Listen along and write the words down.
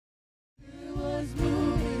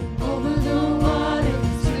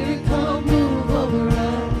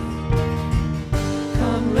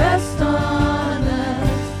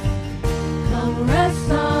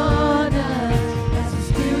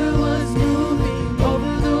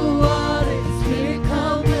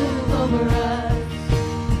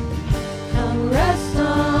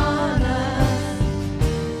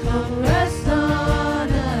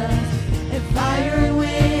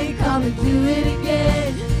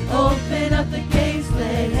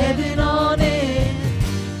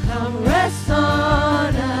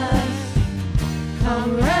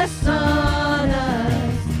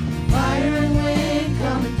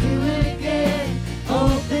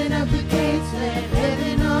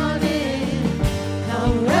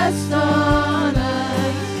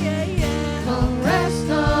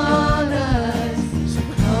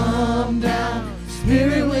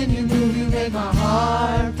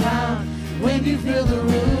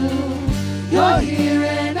here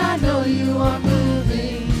and I know you are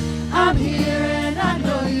moving. I'm here and I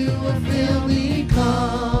know you will feel me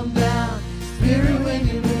come down. Spirit, when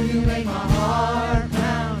you move, you make my heart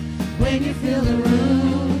pound. When you feel the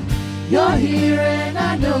room, you're here and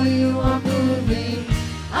I know you are moving.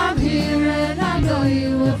 I'm here and I know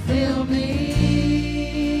you will feel me.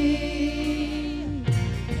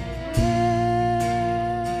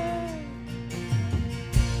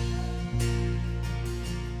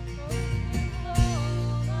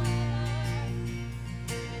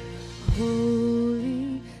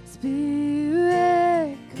 Holy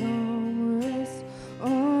Spirit, come rest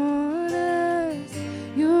on us.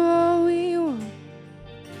 You're all we want.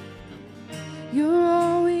 You're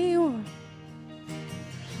all we want.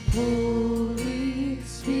 Holy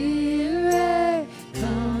Spirit,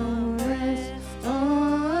 come rest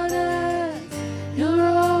on us. You're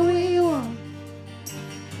all we want.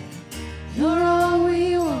 You're all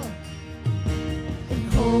we want.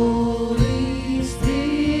 And Holy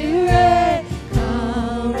Spirit,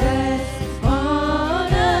 come rest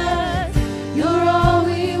on us. You're all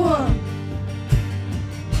we want.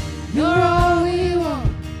 You're all we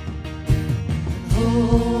want.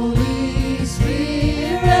 Holy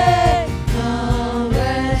Spirit, come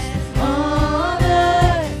rest on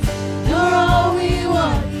us. You're all we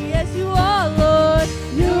want. Yes, you are, Lord.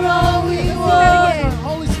 You're all we want.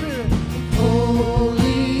 Holy Spirit.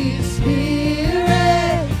 Holy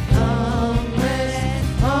Spirit, come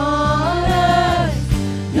rest on us.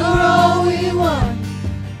 You're all we want.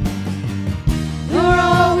 You're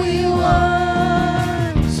all we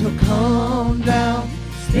want. So calm down,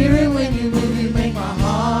 Spirit, when you move, you make my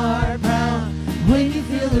heart pound. When you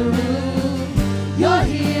feel the room, you're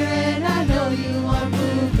here and I know you are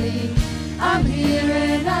moving. I'm here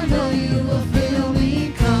and I know you will feel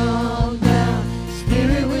me calm down.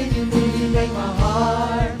 Spirit, when you move, you make my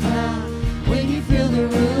heart pound. When you feel the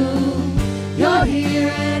room, you're here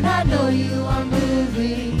and I know you are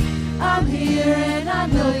moving. I'm here and I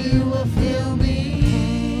know you will feel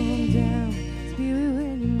me down. Spirit,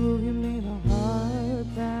 when you move, you make my heart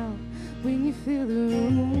pound. When you feel the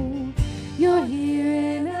room, you're here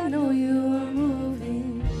and I know you are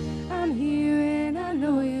moving. I'm here and I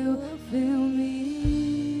know you will feel me.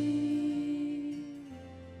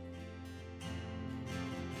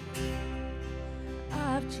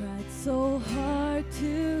 I've tried so hard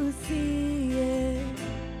to see it.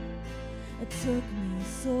 It took me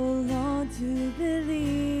so long to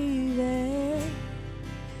believe it.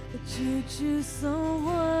 That you choose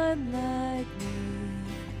someone like me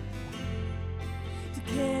to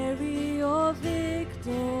carry your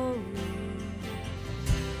victory.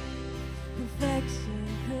 Perfection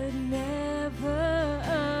could never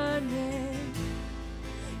earn it.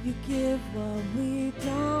 You give what we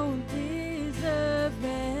don't deserve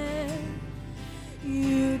it.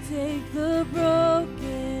 You take the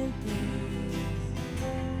broken things,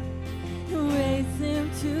 raise him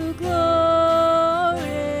to glory.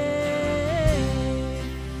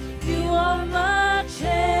 You are my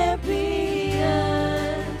champion.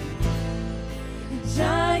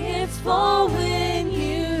 Giants fall when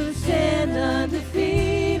you stand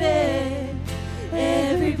undefeated.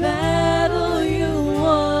 Every battle you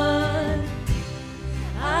won.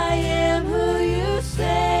 I am who you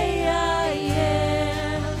say I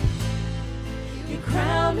am. You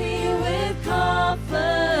crown me with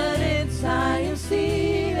confidence. I am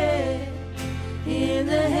seated in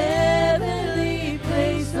the heavenly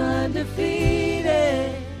place,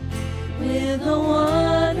 undefeated, with the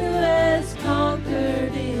one who has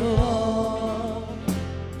conquered it all.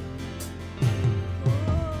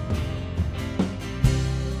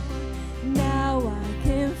 Now I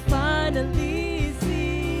can finally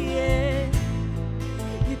see it.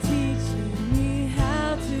 You're teaching me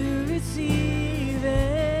how to receive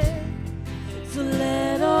it. So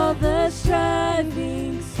let all the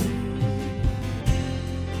striving cease.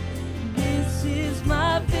 This is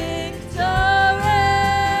my victory.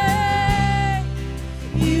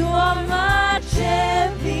 You are my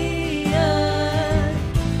champion.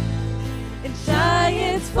 And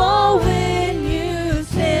giants fall when you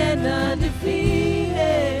stand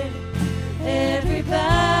undefeated. Every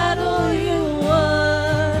battle you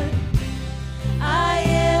won. I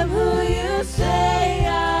am who you say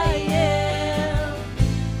I am.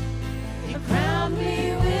 You crown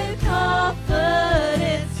me with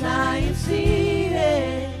confidence. I am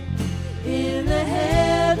seated in the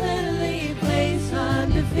heavenly place,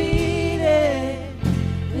 undefeated,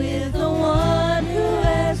 with the one who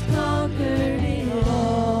has conquered it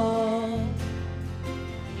all.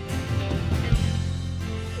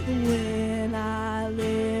 When I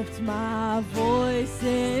lift my voice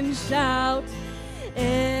and shout,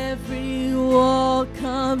 every wall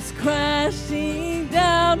comes crashing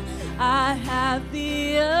down, I have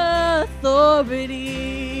the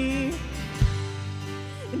authority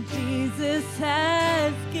Jesus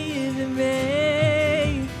has given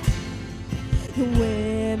me.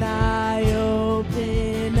 When I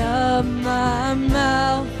open up my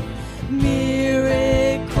mouth,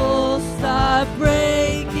 miracles start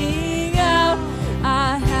breaking out.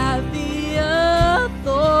 I have the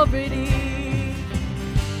authority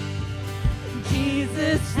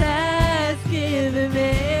Jesus has given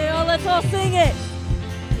me. Oh, let's all sing it.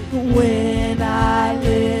 When I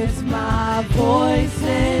lift my voice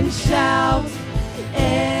and shout,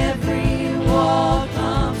 every wall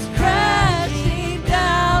comes crashing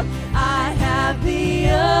down. I have the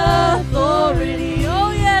authority.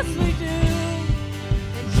 Oh, yes, we do.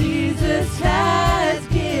 Jesus has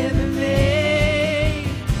given me.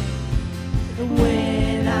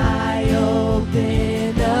 When I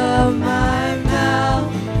open up my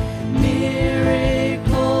mouth,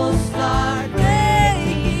 miracles start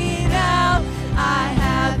breaking out. I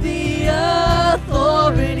have the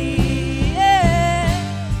authority, yeah,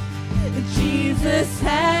 Jesus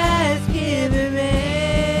has given me.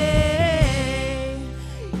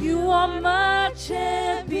 You are my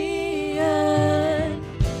champion.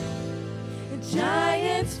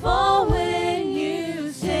 Giants fall when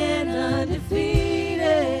you stand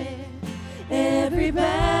undefeated. Every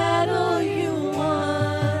battle you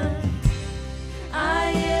won.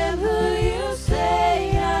 I am who you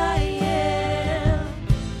say I am.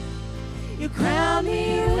 You crown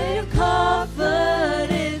me with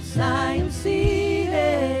confidence. I am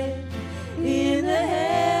seated in the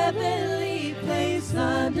heavenly place,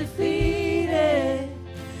 undefeated.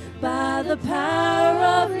 By the power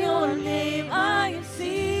of your name, I am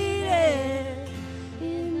seated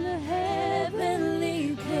in the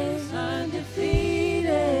heavenly place,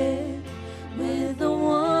 undefeated, with the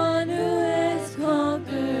one who has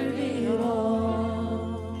conquered it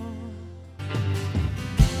all.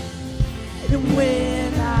 And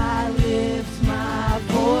when I lift my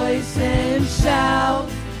voice and shout,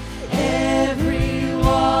 every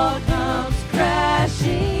wall comes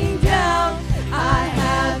crashing down. I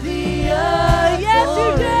have the authority. Yes,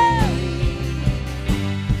 you do.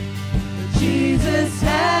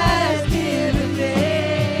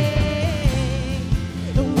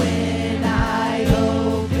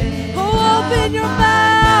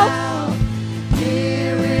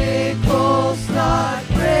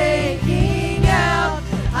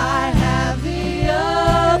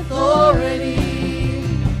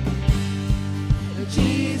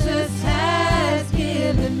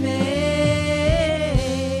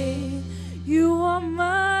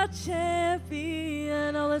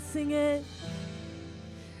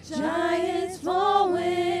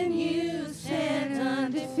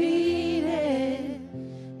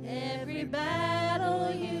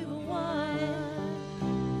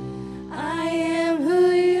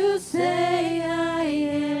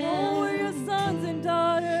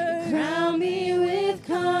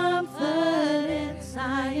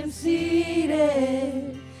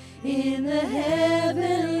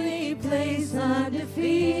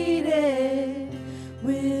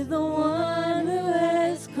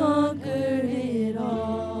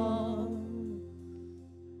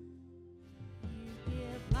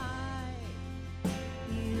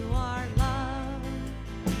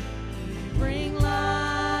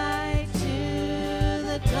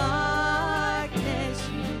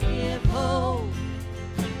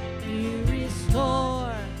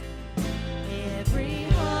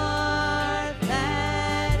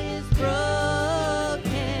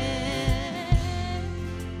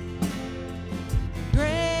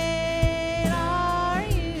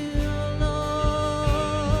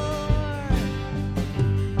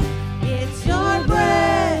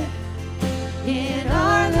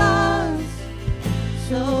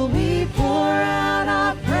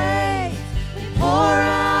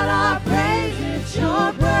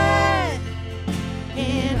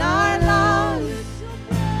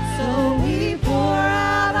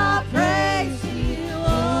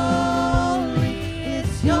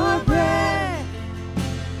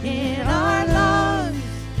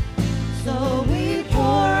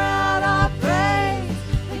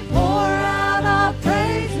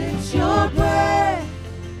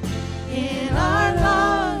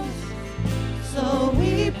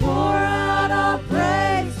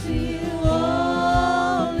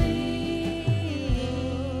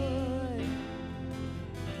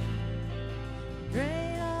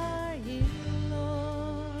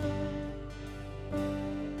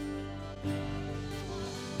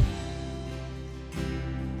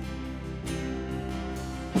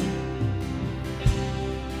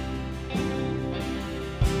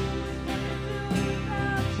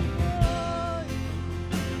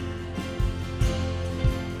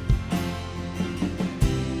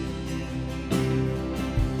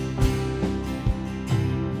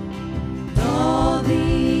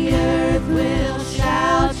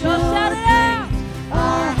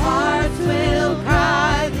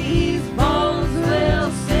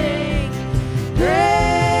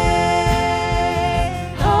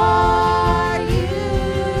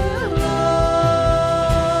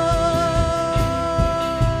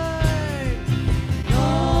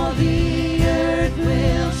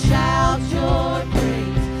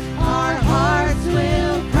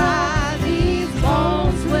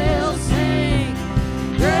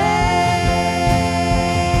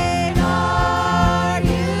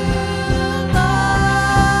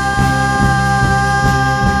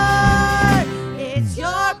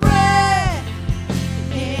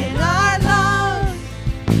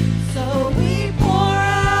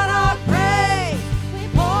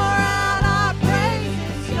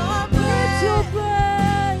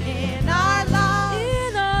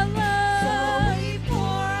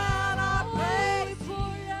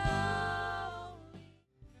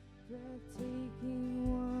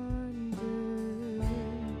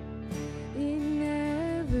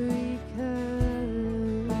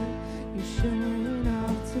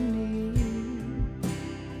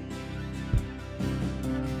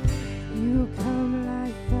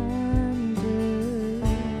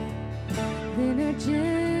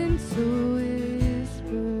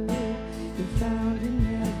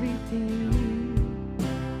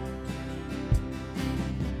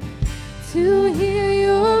 to hear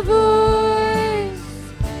your voice,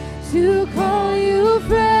 to call you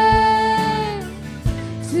friend,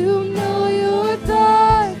 to know your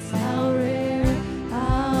thoughts, how rare,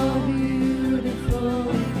 how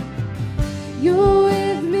beautiful. You're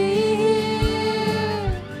with me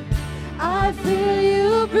here, I feel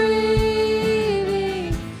you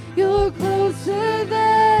breathing, you're closer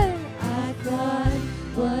than I thought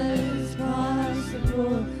was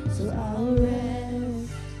possible, so I'll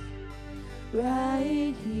rest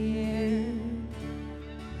right here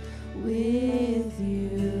with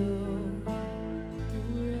you.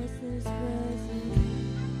 Rest is present.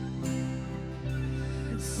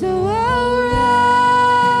 So I'll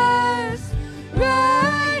rest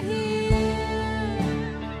right here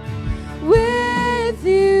with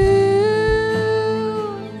you.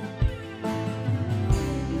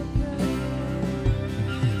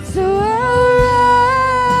 So I'll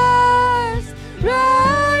rest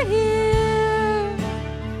right here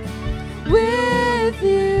with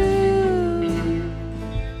you.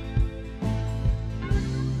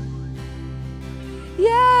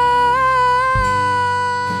 Yeah.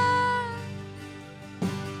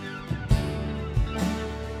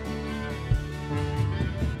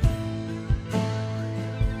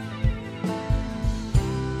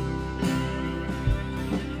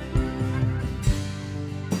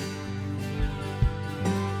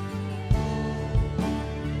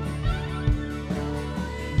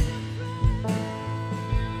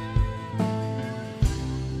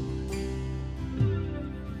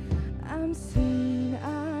 I'm seen,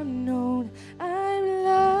 I'm known, I'm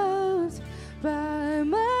loved by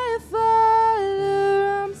my Father.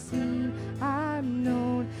 I'm seen, I'm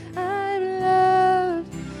known, I'm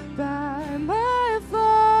loved by my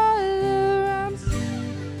Father. I'm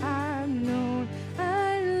seen, I'm known,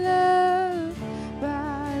 I'm loved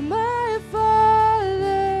by my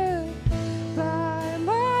Father, by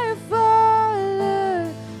my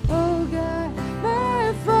Father. Oh God,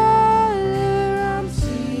 my Father. I'm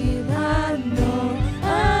seen, I'm known,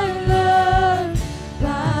 I'm loved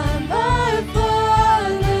by my Father.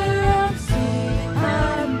 I'm seen,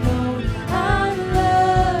 I'm known, I'm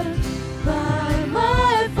loved by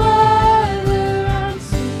my Father. I'm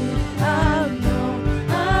seen, I'm known,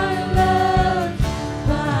 I'm loved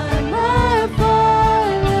by my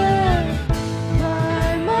Father, by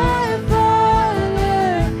my Father.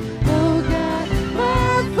 Oh God,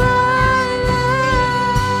 my Father.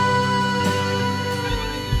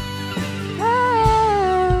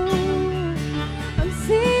 I'm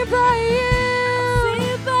seen by you.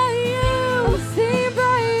 I'm seen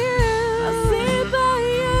by you. I'm seen by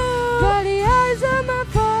you. By the eyes of my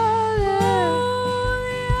Father.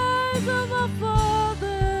 The eyes of my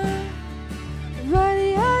Father. By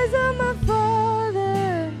the eyes of my Father.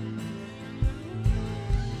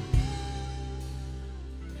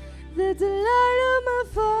 The delight of my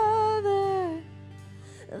Father.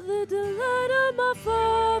 The delight of my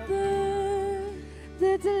Father.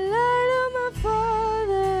 The delight of my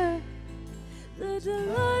Father. The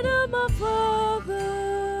delight of my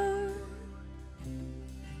Father.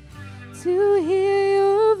 To hear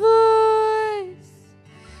your voice,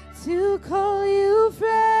 to call you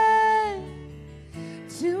friend,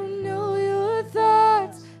 to know your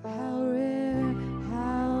thoughts, how rare,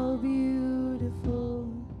 how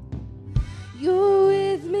beautiful. You're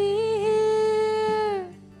with me here,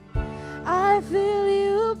 I feel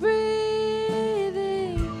you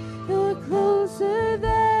breathing, you're closer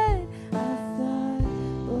than I thought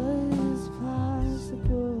was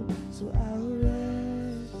possible, so I'll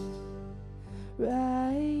rest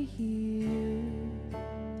right here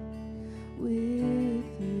with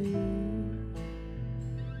you.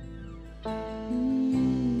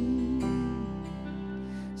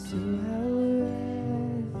 So I'll rest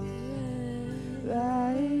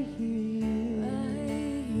right here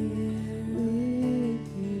with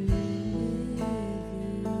you.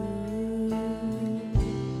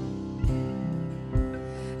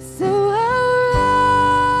 So I'll rest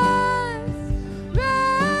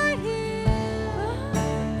right here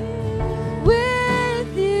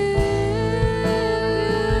with you.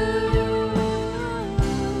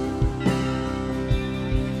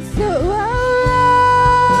 So I'll rest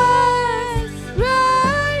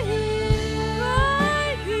right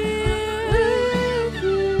here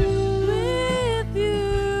with you.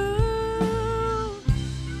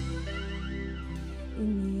 In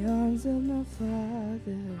the arms of my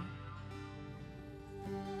Father.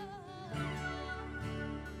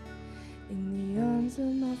 In the arms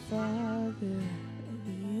of my Father.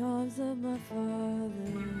 In the arms of my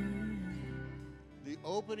Father. The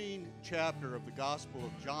opening chapter of the Gospel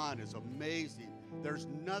of John is amazing. There's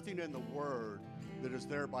nothing in the Word that is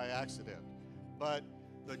there by accident. But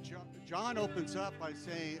John opens up by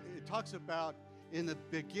saying, it talks about in the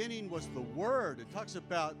beginning was the Word. It talks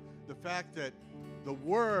about the fact that the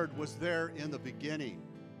Word was there in the beginning.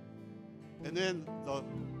 And then the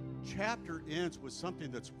chapter ends with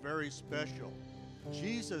something that's very special.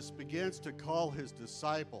 Jesus begins to call his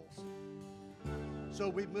disciples. So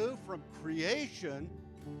we move from creation,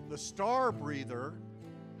 the star breather,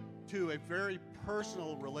 to a very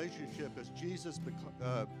personal relationship as Jesus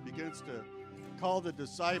begins to call the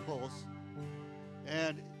disciples.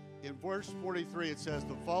 And in verse 43, it says,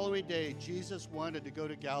 the following day, Jesus wanted to go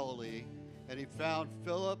to Galilee, and he found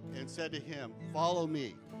Philip and said to him, follow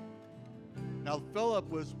me. Now, Philip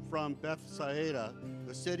was from Bethsaida,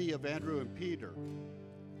 the city of Andrew and Peter.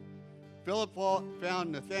 Philip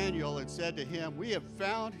found Nathanael and said to him, we have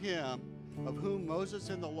found him of whom Moses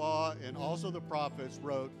in the law and also the prophets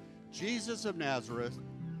wrote, Jesus of Nazareth,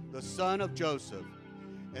 the son of Joseph.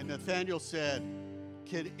 And Nathanael said,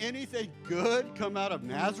 can anything good come out of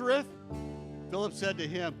Nazareth? Philip said to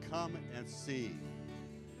him, come and see.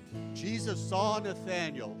 Jesus saw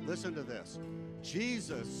Nathanael, listen to this.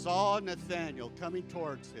 Jesus saw Nathanael coming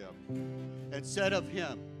towards him and said of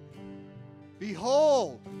him,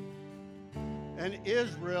 behold, an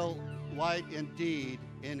Israelite indeed,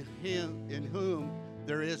 in whom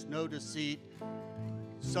there is no deceit.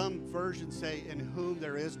 Some versions say, in whom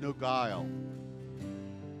there is no guile.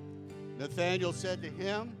 Nathanael said to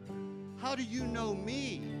him, how do you know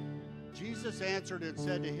me? Jesus answered and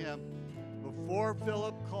said to him, before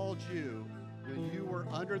Philip called you, when you were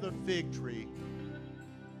under the fig tree,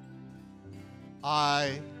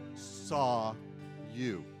 I saw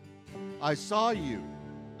you. I saw you.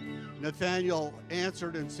 Nathanael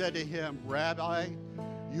answered and said to him, Rabbi,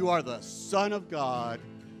 you are the Son of God.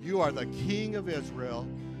 You are the King of Israel.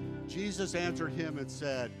 Jesus answered him and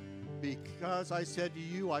said, because I said to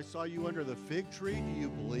you, I saw you under the fig tree, do you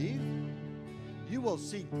believe? You will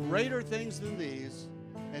see greater things than these.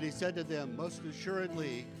 And he said to them, most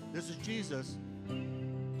assuredly, this is Jesus,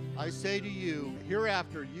 I say to you,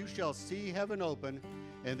 hereafter you shall see heaven open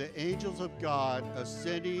and the angels of God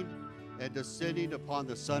ascending and descending upon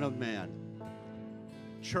the Son of Man.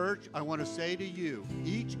 Church, I want to say to you,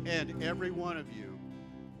 each and every one of you,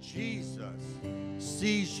 Jesus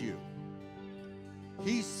sees you.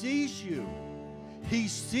 He sees you. He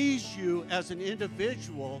sees you as an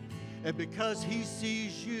individual, and because he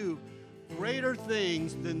sees you, greater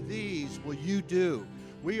things than these will you do.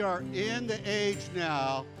 We are in the age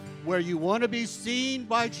now where you want to be seen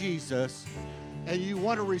by Jesus, and you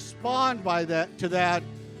want to respond to that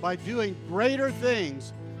by doing greater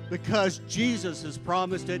things because Jesus has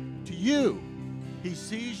promised it to you. He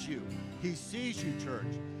sees you. He sees you,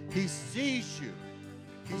 church. He sees you.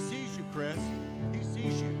 He sees you, Chris. He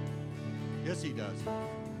sees you. Yes, he does.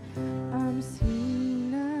 I'm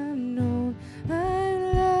seen, I'm known,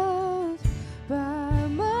 I'm loved by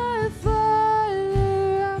my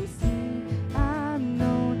Father. I'm seen, I'm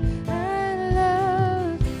known, and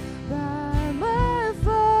loved by my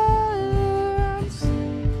Father. I'm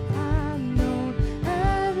seen, I'm known,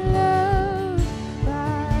 and loved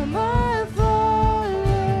by my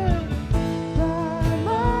Father. By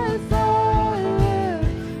my Father,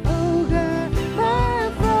 oh God,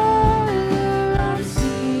 my Father. I'm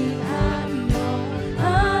seen, I'm known,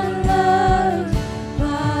 I'm loved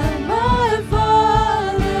by my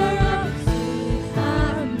Father. I'm seen,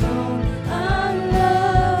 I'm known, I'm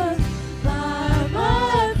loved by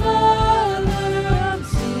my Father. I'm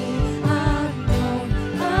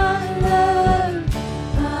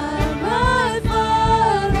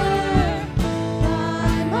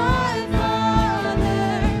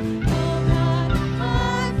seen,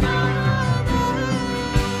 I'm known,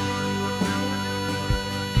 I'm loved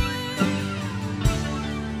by my Father.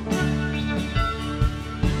 By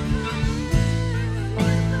my Father,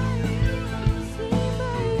 oh God,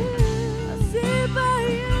 my Father. I see by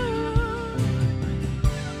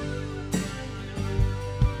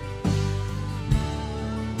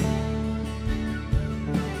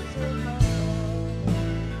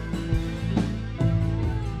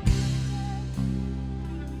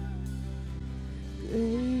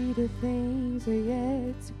Greater things are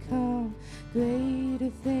yet to come. Greater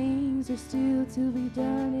things are still to be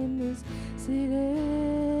done in this city.